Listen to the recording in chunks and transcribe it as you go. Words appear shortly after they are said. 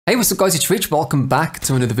Hey, what's up guys, it's Rich, welcome back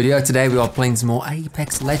to another video. Today we are playing some more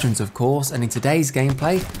Apex Legends, of course, and in today's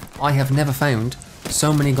gameplay, I have never found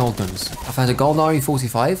so many gold guns. I found a gold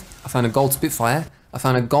RE45, I found a gold Spitfire, I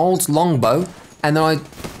found a gold longbow, and then I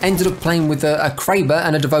ended up playing with a Kraber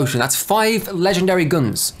and a Devotion. That's 5 legendary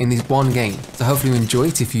guns in this one game. So hopefully you enjoy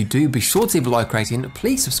it. If you do, be sure to leave a like rating.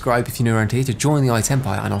 Please subscribe if you're new around here to join the iTemp,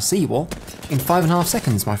 and I'll see you all in 5.5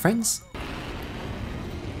 seconds, my friends.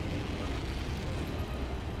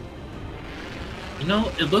 You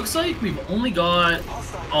know, it looks like we've only got.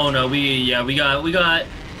 Oh no, we got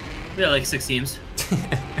like 6 teams.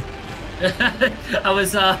 I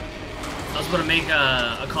was going to make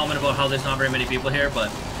a comment about how there's not very many people here,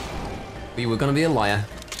 but you were going to be a liar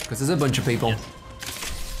because there's a bunch of people. Yeah.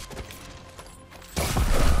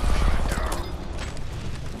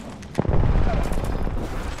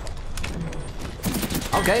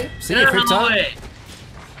 Okay, see you, Crypto.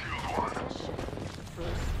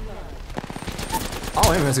 Oh,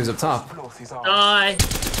 I didn't realize he was up top. Die!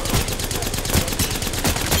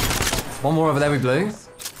 One more over there with blue.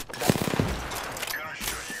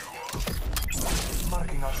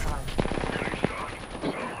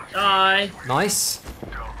 Die! Nice.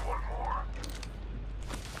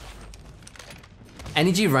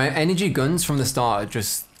 Energy guns from the start are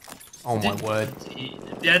just, oh my word. Do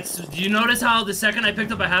you notice how the second I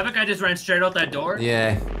picked up a Havoc, I just ran straight out that door?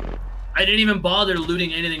 Yeah. I didn't even bother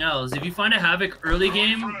looting anything else. If you find a Havoc early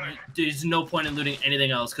game, there's no point in looting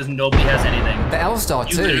anything else because nobody has anything. The L-Star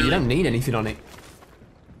too, you don't need anything on it.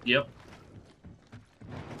 Yep.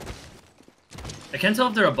 I can't tell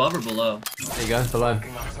if they're above or below. There you go, below.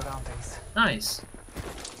 Nice.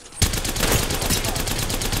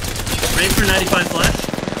 Ready for 95 flash?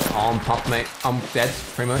 Oh, I'm popped, mate. I'm dead,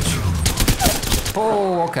 pretty much.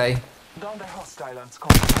 Oh, okay.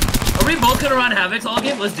 Are we both gonna run Havocs all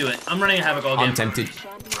game? Let's do it. I'm running a Havoc all game. I'm tempted.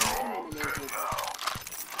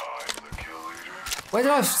 Where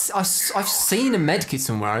did I've seen a medkit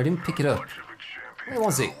somewhere. I didn't pick it up. Where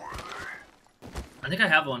was it? I think I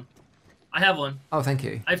have one. I have one. Oh, thank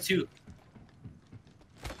you. I have 2.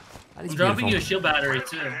 I'm dropping you a shield battery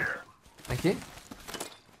too. Thank you.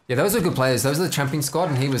 Yeah, those are good players. Those are the champion squad,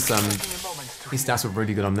 and he was his stats were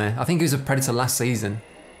really good on there. I think he was a Predator last season.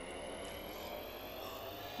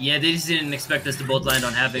 Yeah, they just didn't expect us to both land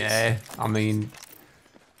on Havocs. Yeah, I mean,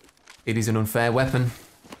 it is an unfair weapon.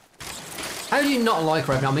 How do you not like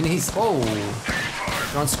Raven? I mean, he's... Whoa.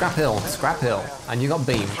 You're on Scrap Hill, and you got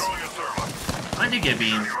beamed. I did get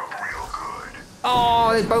beamed.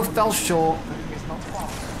 Oh, they both fell short.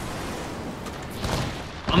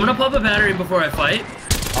 I'm gonna pop a battery before I fight.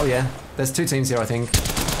 Oh yeah, there's 2 teams here, I think.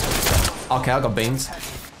 Okay, I got beamed.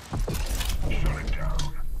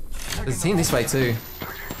 There's a team this way too.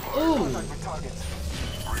 Ooh.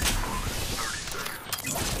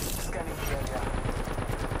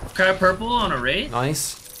 Crab purple on a raid.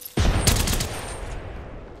 Nice.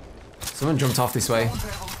 Someone jumped off this way.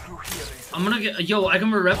 I'm gonna get. Yo, I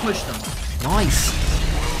can rep push them. Nice.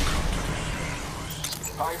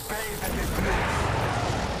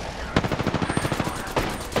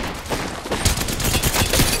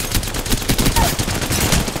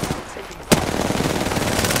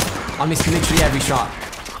 I missed literally every shot.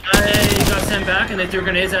 I got sent back and they threw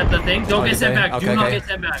grenades at the thing. Don't get sent back. Okay, Do not get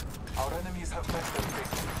sent back.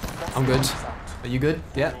 I'm good. Are you good?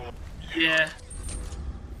 Yeah. Yeah.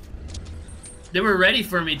 They were ready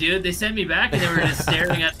for me, dude. They sent me back and they were just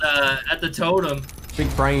staring at the totem.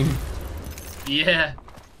 Big brain. Yeah.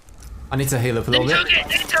 I need to heal up a little bit.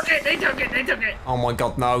 They took it. Oh my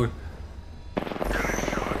god, no.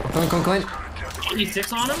 Come on.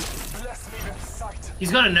 26 on him?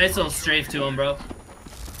 He's got a nice little strafe to him, bro.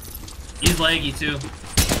 He's laggy too.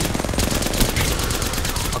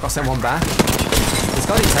 I got sent one back. This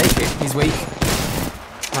guy didn't take it. He's weak.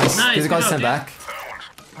 Nice. There's a guy sent back.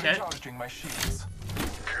 Okay.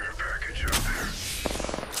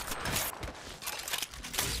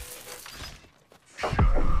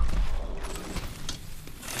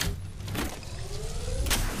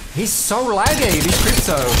 He's so laggy, this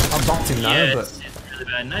Crypto. I blocked him now, Yeah, but... it's really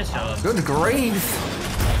bad. Nice job. Good grief.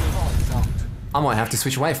 I might have to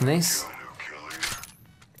switch away from this.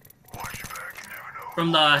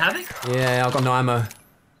 From the Havoc? Yeah, I've got no ammo.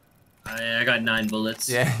 I got 9 bullets.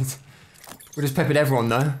 Yeah. We just peppered everyone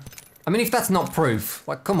though. I mean, if that's not proof,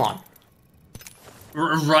 like, come on.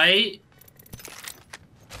 Right?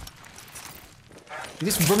 You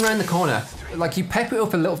just run around the corner. Like, you pepper it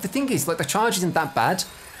up a little. The thing is, like, the charge isn't that bad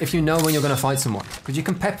if you know when you're going to fight someone. Because you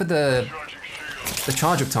can pepper the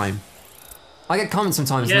charge up time. I get comments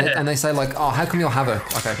sometimes and they say like, oh, how come your Havoc?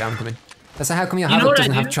 Okay, I'm coming. They say, how come your Havoc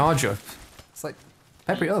doesn't have charge up? It's like,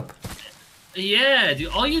 Pepper it up. Yeah, dude.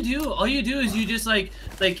 All you do is you just like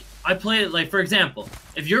I play it like, for example,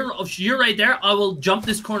 if you're right there, I will jump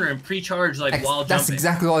this corner and pre-charge while jumping. That's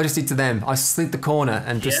exactly what I just did to them. I slid the corner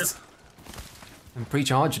and just and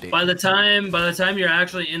pre-charged it. By the time you're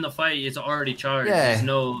actually in the fight, it's already charged. Yeah.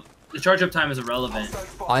 The charge up time is irrelevant.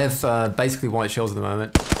 I have basically white shields at the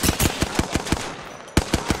moment.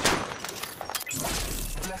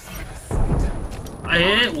 I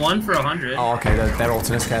hit 1 for 100. Oh, okay, they're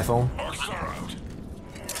alternate, careful. I'm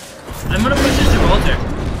gonna push this Gibraltar.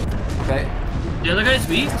 Okay. The other guy's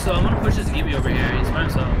weak, so I'm gonna push this Gibby over here. He's by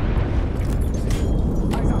himself.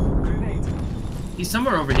 He's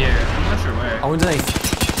somewhere over here. I'm not sure where. Oh,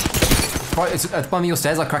 underneath. Right, it's at the bottom of your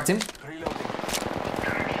stairs. I cracked him.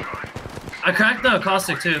 I cracked the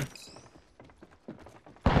caustic too.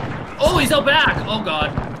 Oh, he's out back. Oh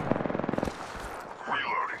god.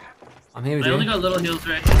 I'm here with you. I only got little heals,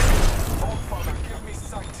 Rich. Hope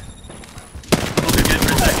you're good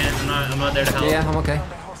for a second. I'm not there to help. Yeah, I'm okay.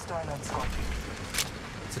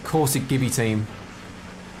 It's a Caustic Gibby team.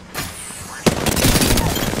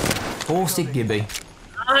 Caustic Gibby.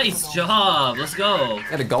 Nice job. Let's go. He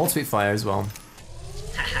had a gold Spitfire as well.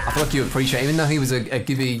 I feel like you appreciate, even though he was a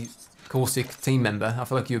Gibby Caustic team member, I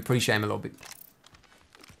feel like you appreciate him a little bit.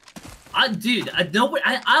 Dude, I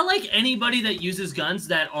like anybody that uses guns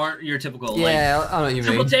that aren't your typical. Yeah, like, I know what you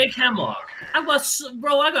triple mean. take hemlock. I got so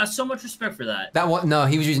much respect for that. No,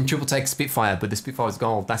 he was using triple take Spitfire, but the Spitfire was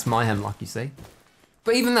gold. That's my hemlock, you see.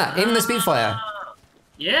 But even that, even the Spitfire.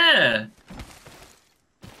 Yeah.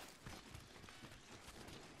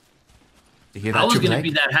 You hear that I was triple gonna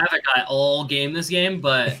take? be that Havoc guy all game this game,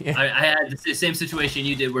 but Yeah. I had the same situation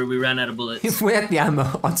you did where we ran out of bullets. If we had the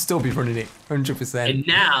ammo, I'd still be running it, 100%. And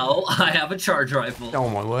now I have a charge rifle. Oh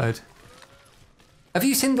my word. Have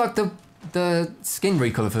you seen like the skin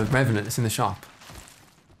recolor for the Revenant that's in the shop?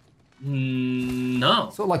 No.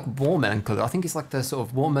 Sort of like watermelon colour. I think it's like the sort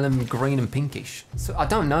of watermelon green and pinkish. So I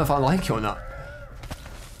don't know if I like it or not.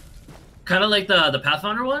 Kind of like the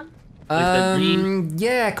Pathfinder one? Like the green.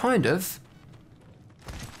 Yeah, kind of.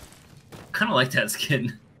 Kind of like that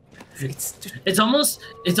skin. It's just, It's almost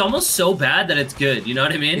so bad that it's good. You know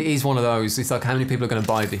what I it mean? is one of those. It's like how many people are going to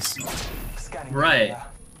buy this? Right.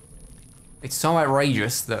 It's so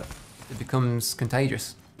outrageous that it becomes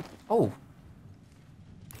contagious. Oh.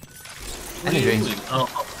 Energy. Oh,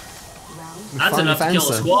 We that's finally enough to found kill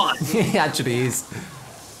a some. squad. It actually is.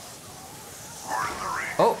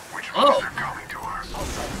 Oh. Oh.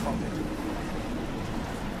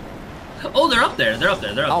 Oh, they're up there. They're up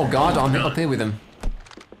there. They're up Oh there. god, I'm up here with him.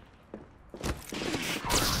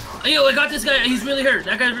 Yo, I got this guy. He's really hurt.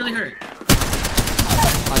 That guy's really hurt.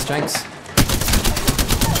 Nice, Jankz.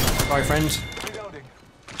 Sorry, friend.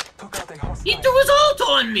 He threw his ult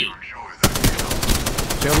on me.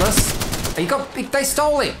 Shieldless. They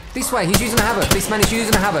stole it. This way, he's using a Havoc. This man is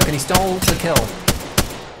using a Havoc and he stole the kill.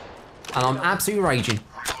 And I'm absolutely raging.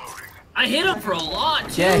 I hit him for a lot,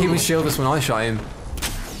 too. Yeah, he was shieldless when I shot him.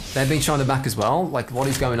 They've been shot in the back as well. Like, what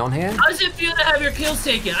is going on here? How does it feel to have your kills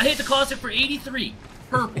taken? I hit the caustic for 83.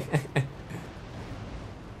 Purple.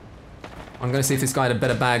 I'm gonna see if this guy had a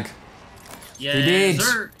better bag. Yeah, He did.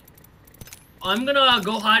 sir. I'm gonna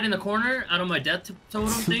go hide in the corner out of my death totem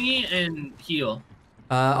thingy and heal.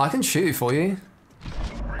 I can shoot it for you.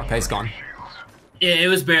 Okay, it's gone. Yeah, it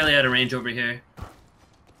was barely out of range over here.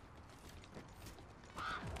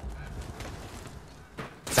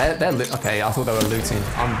 Okay, I thought they were looting.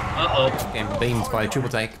 I'm Uh-oh. getting beamed by a triple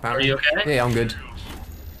take, Are apparently. you okay? Yeah, I'm good.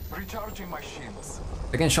 Recharging my shields.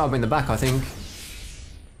 They're getting shot in the back, I think.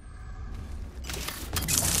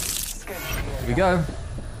 Here we go.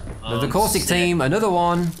 The Caustic sick. team, another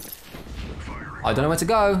one. I don't know where to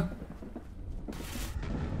go.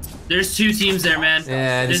 There's two teams there, man.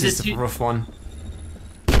 Yeah, this There's is a rough one.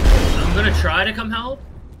 I'm gonna try to come help.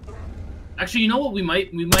 Actually, you know what we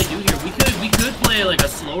might do here? We could play like a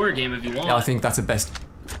slower game if you want. Yeah, I think that's the best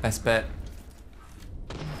bet.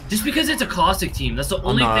 Just because it's a caustic team, that's the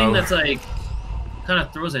only no. thing that's like kind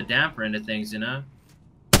of throws a damper into things, you know?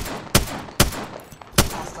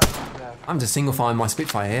 I'm just single firing my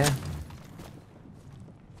Spitfire here.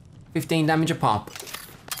 15 damage a pop.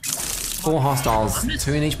 4 hostiles,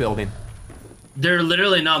 2 in each building. They're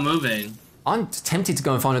literally not moving. I'm tempted to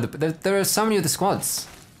go and find other. There are so many other squads.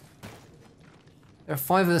 There are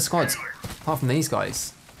 5 other squads, apart from these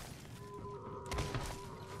guys.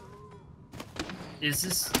 Is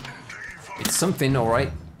this It's something,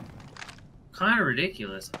 alright. kind of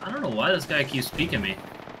ridiculous? I don't know why this guy keeps peeking me.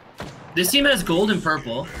 This team has gold and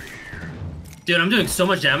purple. Dude, I'm doing so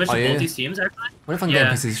much damage to Oh, yeah? both these teams, actually. What if I can get in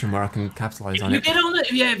a position where I can capitalize on You it? get on the,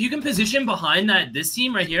 yeah, if you can position behind this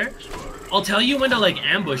team right here, I'll tell you when to like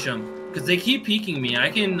ambush them because they keep peeking me. I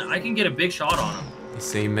can get a big shot on them. You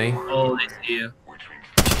see me? Oh, they see you.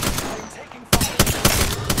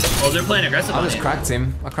 Oh, they're playing aggressive. I just cracked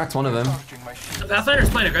him. I cracked one of them. The Pathfinder's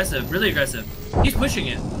playing aggressive, really aggressive. He's pushing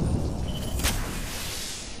it.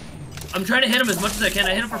 I'm trying to hit him as much as I can.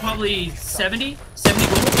 I hit him for probably 70 gold.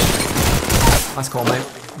 Nice call, mate.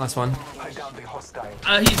 Nice one.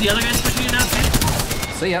 He's the other guy's pushing you now too.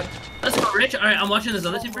 See ya. Let's go, Rich. All right, I'm watching this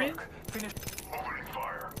other team for you.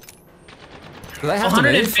 Do they have to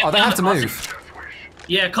move? Oh, they have to move.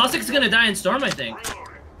 Yeah, Caustic's gonna die in Storm, I think.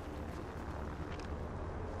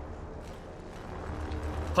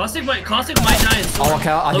 Caustic might die in Storm. Oh, okay.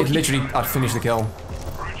 I'd finish the kill.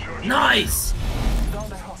 Nice.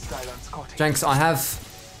 Jankz, I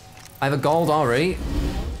have a gold RE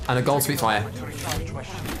and a gold Spitfire.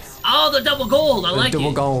 Oh, the double gold. I like it.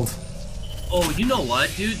 Double gold. Oh, you know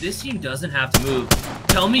what, dude? This team doesn't have to move.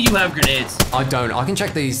 Tell me you have grenades. I don't. I can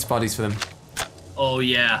check these bodies for them. Oh,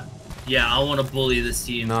 yeah. Yeah, I want to bully this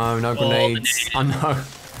team. No grenades. Oh, no.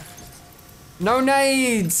 No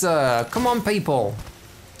nades! Come on, people.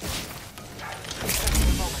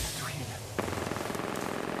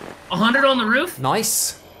 100 on the roof?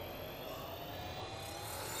 Nice.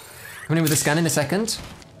 Coming in with a scan in a second.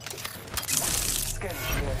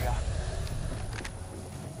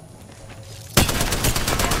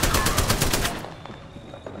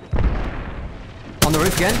 On the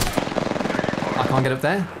roof again. I can't get up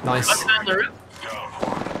there. Nice. On the roof?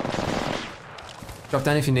 Drop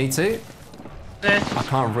down if you need to. Okay. I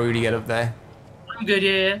can't really get up there. I'm good,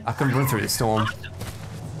 yeah. I can run through the storm.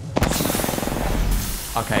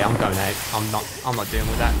 Okay, I'm going out. I'm not dealing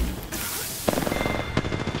with that.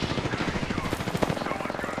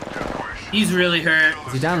 He's really hurt.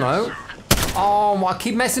 Is he down low? Oh, I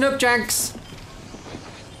keep messing up, Jankz.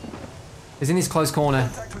 He's in his close corner.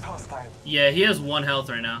 Yeah, he has 1 health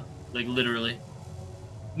right now. Like, literally.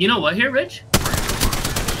 You know what here, Rich?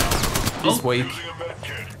 He's weak.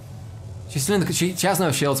 She's still in the... She has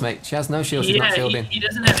no shields, mate. She has no shields. She's not shielding. He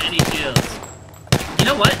doesn't have any shields. You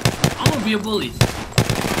know what? I'm gonna be a bully.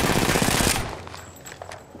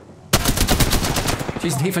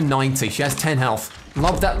 She's hit for 90. She has 10 health.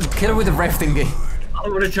 Lob that. Kill her with the rev thingy.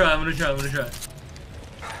 I'm gonna try.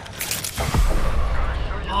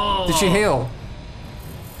 Oh. Did she heal?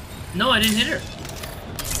 No, I didn't hit her.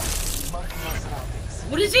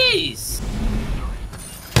 What is these?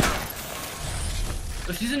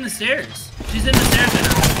 Oh, she's in the stairs. She's in the stairs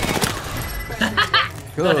right now.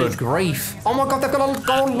 Good grief. Oh my god, they've got a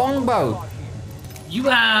gold longbow. You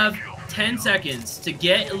have 10 seconds to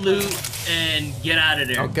get loot and get out of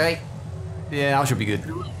there. Okay. Yeah, I should be good.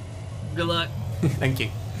 Good luck. Thank you.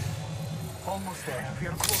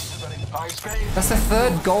 That's the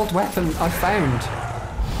 3rd gold weapon I found.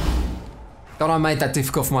 God, I made that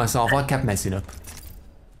difficult for myself. I kept messing up.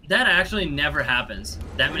 That actually never happens.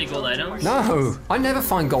 That many gold items? No, I never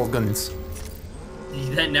find gold guns.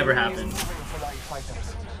 That never happened.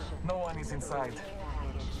 No one is inside.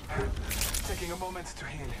 Taking a moment to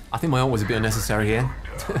heal. I think my ult was a bit unnecessary here.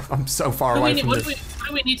 I'm so far away from this. What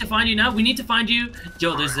do we need to find you now? We need to find you.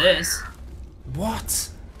 Joe, there's this. What?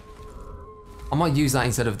 I might use that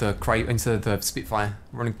instead of the crate, instead of the Spitfire.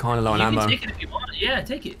 I'm running kind of low on ammo. You can take it if you want. Yeah,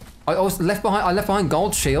 take it. I left behind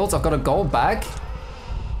gold shields. I've got a gold bag.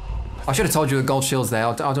 I should have told you the gold shields there.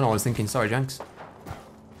 I don't know what I was thinking. Sorry, Jankz.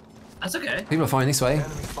 That's okay. People are flying this way.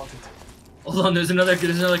 Hold on, there's another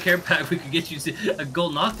care pack. We could get you a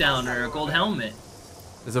gold knockdown or a gold helmet.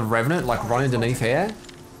 There's a revenant like right underneath here.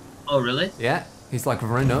 Oh, really? Yeah, he's like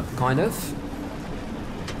running up, kind of.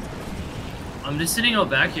 I'm just sitting out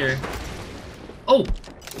back here. Oh!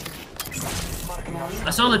 I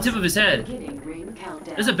saw the tip of his head.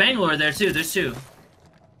 There's a Bangalore there too. There's 2.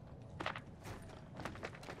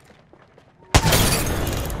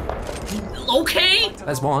 Okay!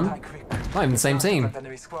 There's one. Not even the same team.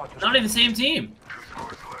 Not even the same team.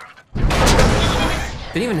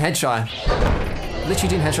 Didn't even headshot. Literally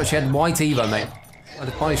didn't headshot. She had white Evo, mate. At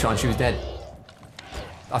the body shot, she was dead.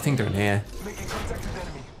 I think they're in here.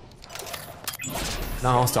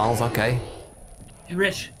 No hostiles, okay. Hey,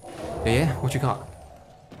 Rich. Yeah, what you got?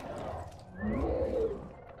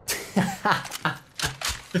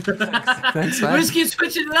 Thanks, man. Just keep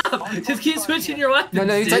switching it up. Just keep switching your weapons.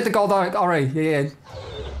 No, you dude. take the gold RE. Yeah.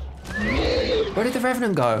 Where did the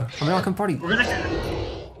Revenant go? I mean, I can probably... We're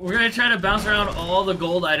gonna try to bounce around all the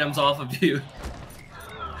gold items off of you.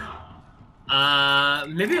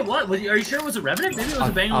 Maybe it was. Are you sure it was a Revenant? Maybe it was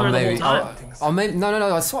a Bangalore the whole time. No.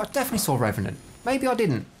 I definitely saw Revenant. Maybe I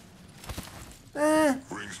didn't.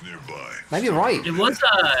 Rings nearby. Maybe you're right. It was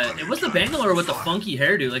the Bangalore with the funky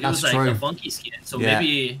hairdo. Like, it That's was like true. the funky skin. So Yeah.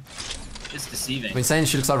 maybe it's deceiving. I mean, saying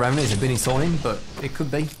she looks like Revenant is a bit insulting, but it could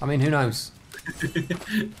be. I mean, who knows?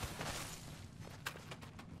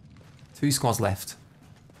 2 squads left.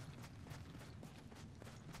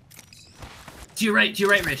 To your right,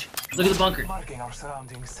 Rich. Look at the bunker. Marking our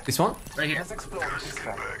surroundings. This one? Right here. Let's explore this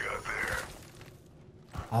track. Back out there.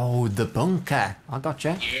 Oh, the bunker. I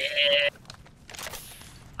gotcha. Yeah.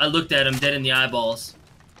 I looked at him dead in the eyeballs.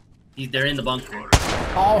 They're in the bunker.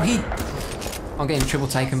 Oh, I'm getting triple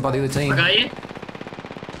taken by the other team. I got you.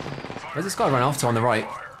 Where's this guy run off to on the right?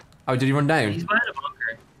 Oh, did he run down? He's by the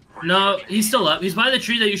bunker. No, he's still up. He's by the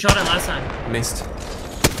tree that you shot at last time. Missed.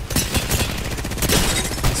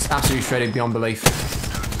 It's absolutely shredded beyond belief.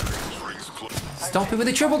 Stop it with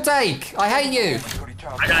the triple take! I hate you!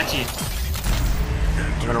 I got you.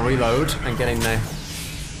 I'm gonna reload and get in there.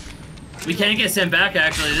 We can't get sent back,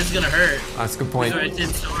 actually. This is gonna hurt. That's a good point. Sorry, it did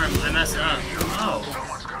storm. I messed up. Oh.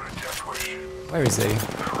 Where is he?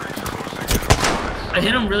 I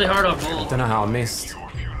hit him really hard off gold. Don't know how I missed.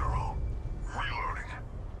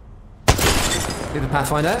 Get the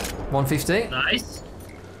Pathfinder, 150. Nice.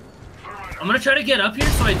 I'm gonna try to get up here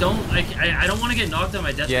so I don't want to get knocked on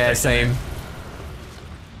my death. Yeah, protection. same.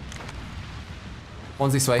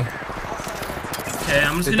 One's this way. Okay,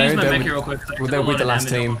 I'm just gonna use my mech here real quick. They're with the last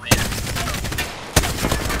team.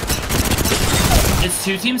 It's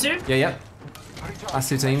 2 teams here? Yeah, yep. Last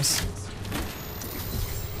 2 teams.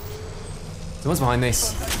 Someone's behind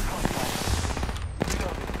this.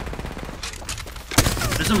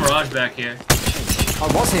 There's a Mirage back here. Oh,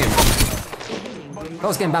 it was him. I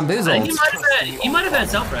was getting I bamboozled. think he might have had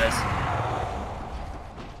self-res.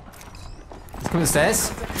 He's coming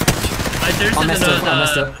upstairs. There's I messed up. I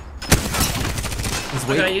messed the up. He's I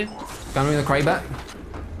got weak. you. Going in with the Kraber.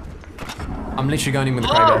 I'm literally going in with the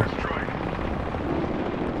Oh! Kraber.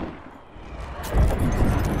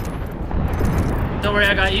 Don't worry,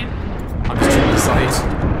 I got you. I'm just on the side.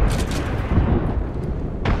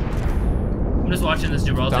 I'm just watching this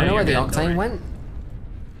Gibraltar. Don't know where the You're good, don't Octane worry. went.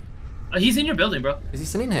 He's in your building, bro. Is he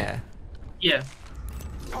still in here? Yeah.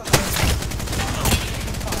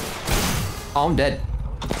 Oh, I'm dead.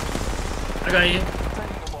 I got you.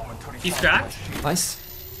 He's cracked. Nice.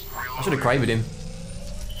 I should have Krabered him.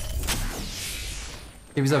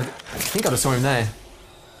 He was over. I think I just saw him there.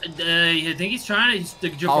 I think he's trying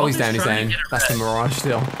to. Oh, he's down. He's down. That's the Mirage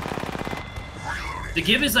still. The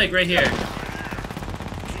give is like right here.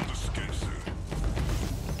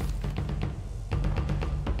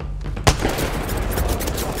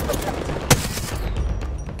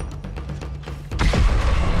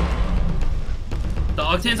 The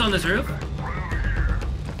Octane's on this roof.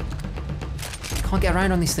 Can't get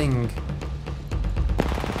around on this thing.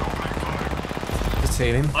 Just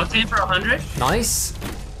heal him. Octane for 100. Nice.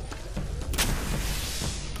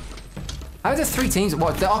 How are there 3 teams?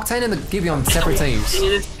 What? The Octane and the Gibby on separate teams? It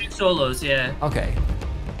is 2 solos, yeah. Okay.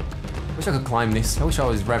 Wish I could climb this. I wish I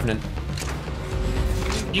was Revenant.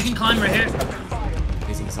 You can climb right here.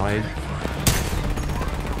 He's inside.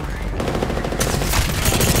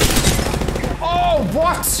 Oh,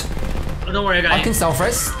 what? Oh, don't worry, I got I you. can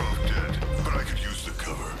self-res. But I could use the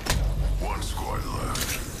cover. 1 squad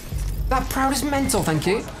left. That proud is mental, thank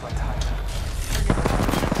you.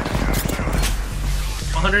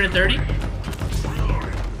 130.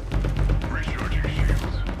 Recharging shields.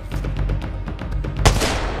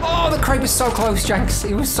 Oh, the Krabe was so close, Jankz.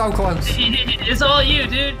 He was so close. It's all you,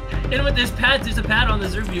 dude. And with this pad, there's a pad on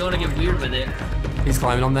this roof. You want to get weird with it. He's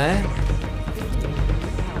climbing on there.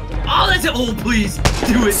 Oh, that's it. Oh, please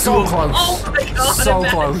do it. So to him. close. Oh my god. So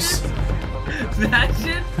imagine. close.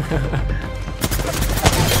 Imagine.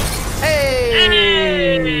 Hey!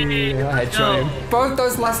 Hey! I headshot him. Both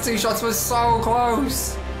those last 2 shots were so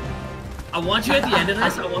close. I want you at the end of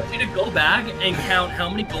this. I want you to go back and count how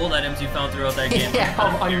many gold items you found throughout that game. Yeah,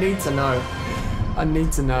 I need to know. I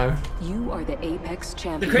need to know. You are the Apex The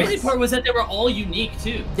champion. crazy part was that they were all unique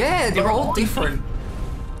too. Yeah, they were all different.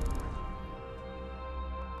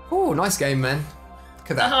 Oh, nice game, man.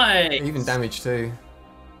 Look at that. Nice. Even damage too.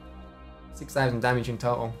 6,000 damage in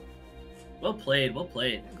total. Well played. Well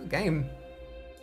played. Good game.